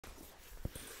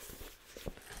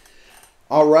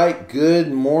All right, good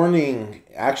morning.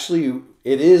 Actually,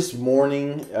 it is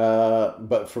morning,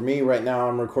 but for me right now,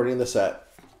 I'm recording this at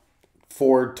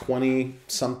 4:20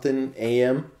 something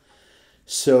a.m.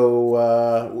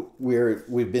 So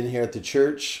we've been here at the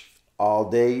church all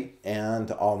day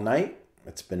and all night.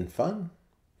 It's been fun,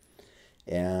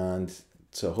 and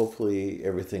so hopefully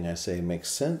everything I say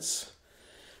makes sense.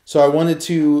 So I wanted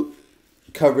to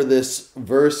cover this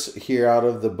verse here out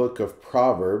of the book of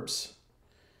Proverbs.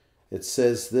 It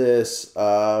says this,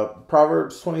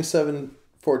 Proverbs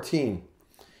 27:14.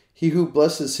 He who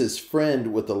blesses his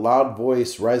friend with a loud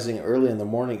voice rising early in the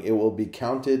morning, it will be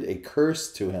counted a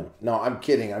curse to him. No, I'm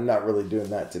kidding. I'm not really doing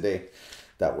that today.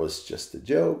 That was just a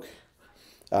joke.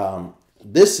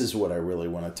 This is what I really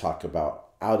want to talk about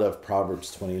out of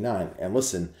Proverbs 29. And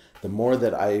listen, the more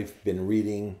that I've been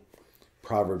reading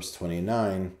Proverbs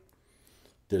 29,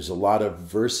 there's a lot of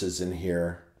verses in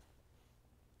here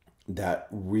that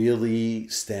really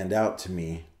stand out to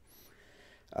me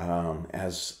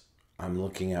as I'm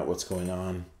looking at what's going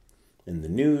on in the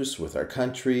news with our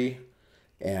country.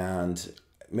 And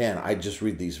man, I just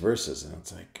read these verses and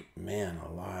it's like, man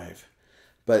alive.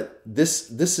 But this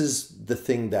is the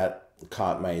thing that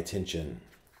caught my attention.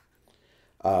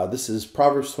 This is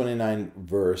Proverbs 29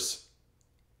 verse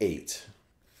 8.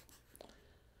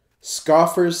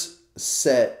 Scoffers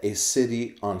set a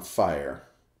city on fire,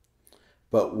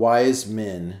 but wise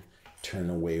men turn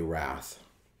away wrath.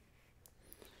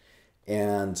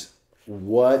 And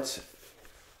what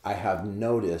I have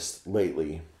noticed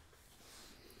lately,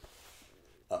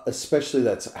 especially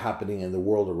that's happening in the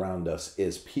world around us,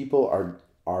 is people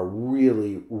are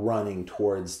really running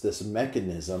towards this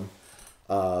mechanism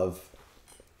of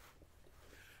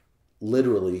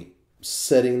literally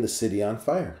setting the city on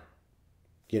fire.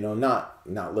 You know, not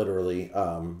literally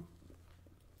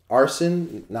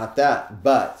arson, not that,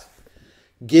 but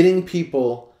getting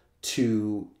people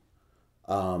to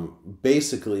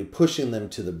basically pushing them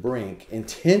to the brink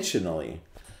intentionally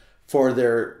for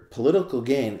their political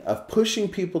gain, of pushing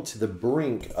people to the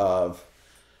brink of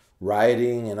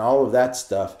rioting and all of that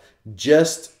stuff,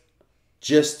 just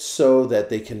so that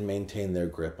they can maintain their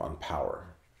grip on power.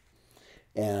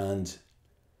 And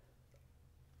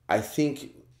I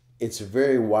think it's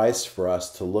very wise for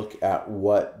us to look at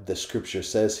what the scripture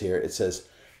says here. It says,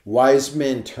 wise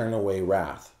men turn away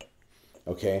wrath.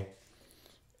 Okay?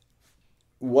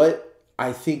 What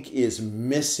I think is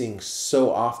missing so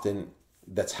often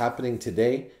that's happening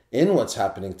today, in what's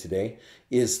happening today,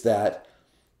 is that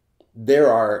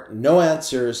there are no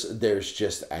answers, there's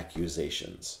just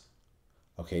accusations.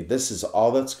 Okay, this is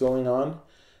all that's going on.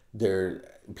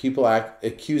 People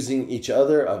accusing each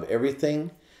other of everything.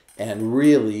 And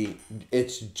really,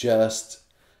 it's just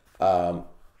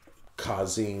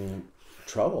causing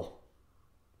trouble.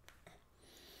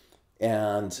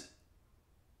 And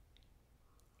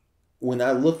when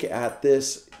I look at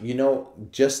this, you know,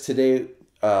 just today,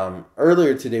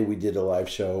 earlier today, we did a live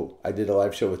show. I did a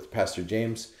live show with Pastor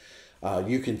James.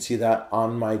 You can see that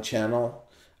on my channel.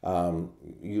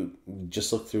 You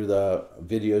just look through the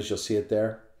videos, you'll see it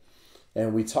there.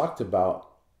 And we talked about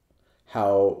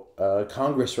how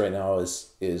Congress right now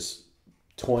is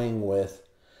toying with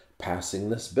passing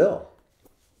this bill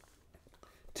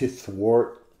to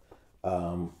thwart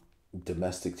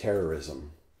domestic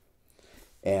terrorism.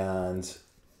 And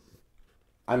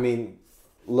I mean,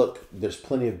 look, there's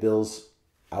plenty of bills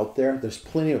out there. There's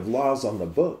plenty of laws on the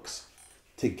books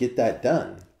to get that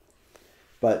done.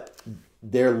 But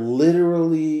they're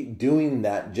literally doing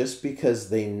that just because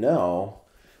they know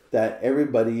that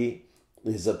everybody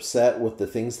is upset with the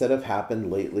things that have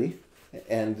happened lately,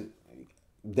 and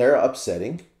they're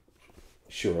upsetting,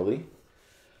 surely,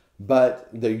 but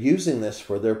they're using this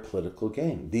for their political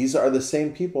gain. These are the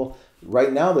same people.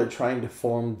 Right now, they're trying to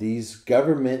form these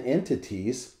government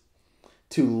entities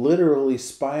to literally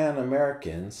spy on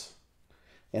Americans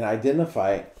and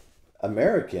identify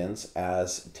Americans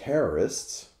as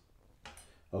terrorists,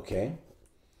 okay,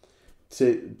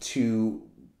 to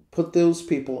put those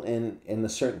people in a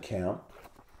certain camp.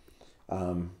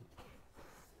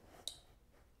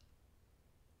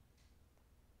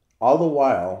 All the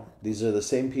while, these are the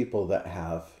same people that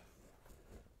have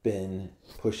been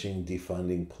pushing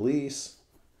defunding police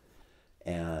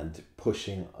and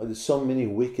pushing so many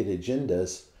wicked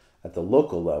agendas at the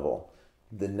local level.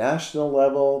 The national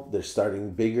level, they're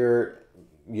starting bigger,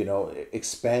 you know,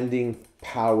 expanding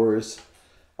powers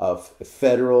of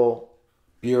federal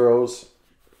bureaus.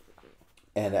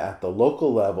 And at the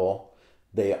local level,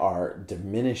 they are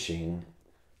diminishing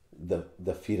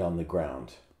the feet on the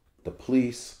ground, the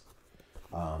police,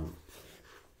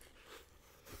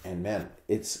 and man,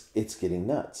 it's getting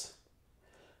nuts.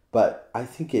 But I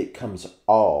think it comes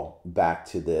all back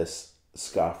to this: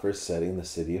 scoffers setting the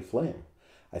city aflame.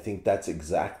 I think that's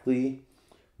exactly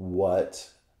what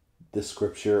the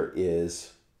scripture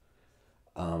is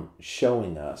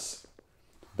showing us.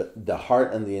 The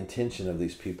heart and the intention of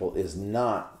these people is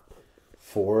not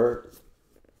for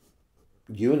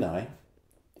you and I.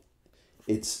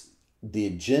 It's the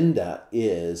agenda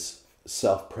is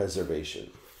self-preservation,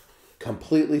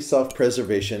 completely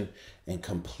self-preservation, and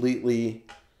completely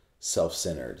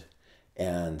self-centered.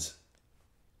 And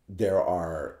there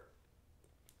are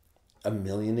a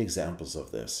million examples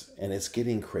of this, and it's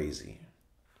getting crazy.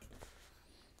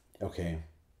 Okay.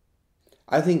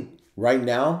 I think right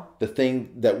now, the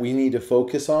thing that we need to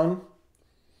focus on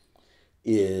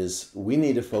is we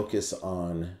need to focus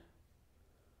on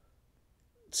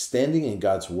standing in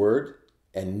God's word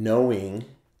and knowing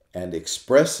and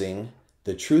expressing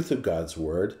the truth of God's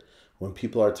word when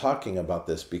people are talking about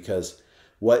this, because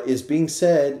what is being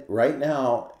said right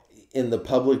now in the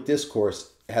public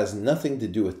discourse has nothing to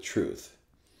do with truth.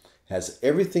 It has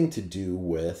everything to do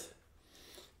with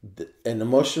an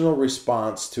emotional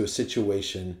response to a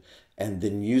situation, and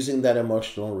then using that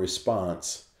emotional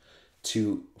response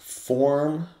to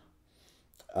form,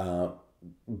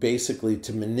 basically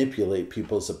to manipulate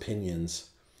people's opinions.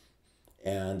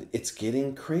 And it's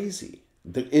getting crazy.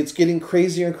 It's getting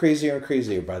crazier and crazier and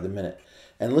crazier by the minute.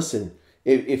 And listen,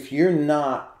 if you're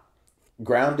not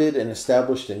grounded and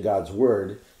established in God's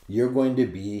word, you're going to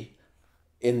be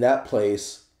in that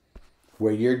place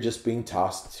where you're just being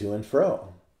tossed to and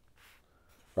fro.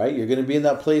 Right? You're going to be in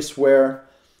that place where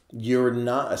you're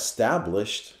not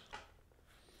established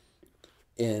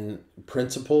in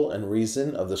principle and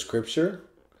reason of the scripture.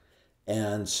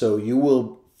 And so you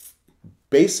will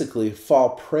basically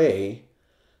fall prey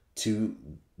to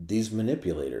these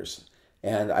manipulators.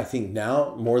 And I think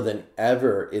now more than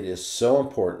ever, it is so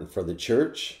important for the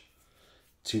church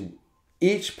to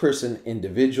each person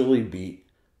individually be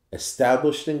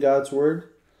established in God's word,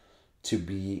 to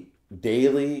be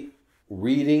daily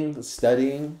reading,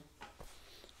 studying,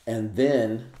 and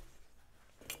then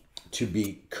to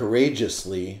be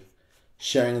courageously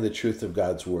sharing the truth of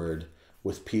God's word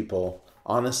with people,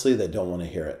 honestly, that don't want to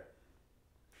hear it.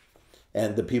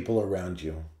 And the people around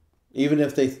you. Even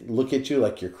if they look at you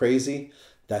like you're crazy,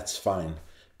 that's fine.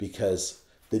 Because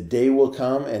the day will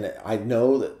come, and I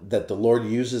know that the Lord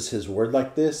uses his word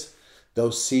like this.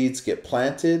 Those seeds get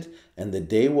planted, and the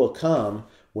day will come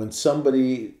when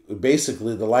somebody,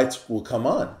 basically the lights will come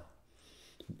on.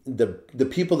 The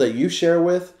people that you share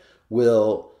with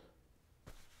will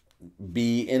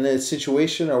be in a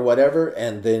situation or whatever,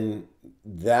 and then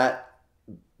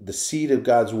the seed of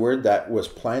God's word that was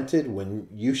planted when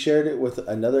you shared it with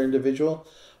another individual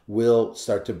will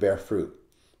start to bear fruit.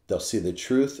 They'll see the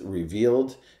truth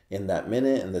revealed in that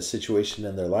minute and the situation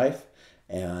in their life,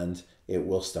 and it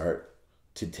will start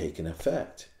to take an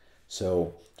effect.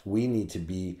 So we need to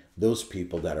be those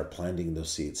people that are planting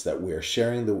those seeds, that we are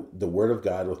sharing the word of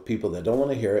God with people that don't want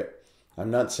to hear it.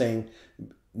 I'm not saying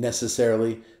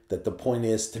necessarily that the point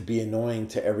is to be annoying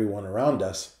to everyone around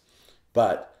us,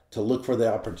 but to look for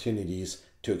the opportunities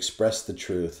to express the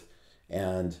truth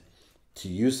and to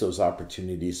use those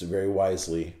opportunities very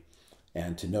wisely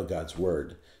and to know God's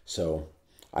word. So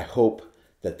I hope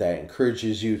that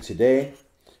encourages you today.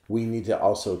 We need to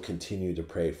also continue to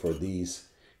pray for these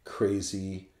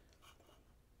crazy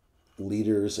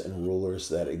leaders and rulers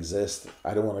that exist.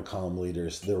 I don't want to call them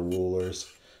leaders. They're rulers,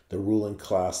 the ruling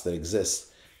class that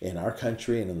exists in our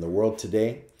country and in the world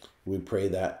today. We pray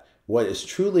that what is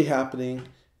truly happening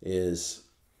is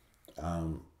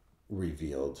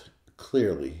revealed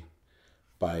clearly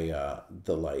by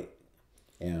the light.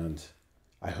 And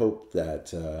I hope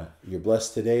that you're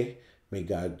blessed today. May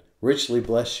God richly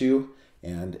bless you.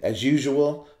 And as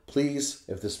usual, please,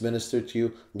 if this ministered to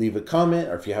you, leave a comment,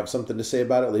 or if you have something to say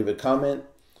about it, leave a comment.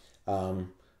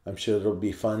 I'm sure it'll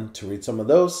be fun to read some of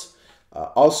those.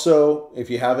 Also, if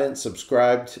you haven't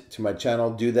subscribed to my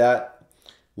channel, do that.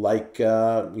 Like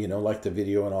the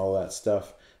video and all that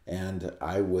stuff. And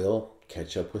I will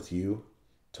catch up with you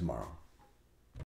tomorrow.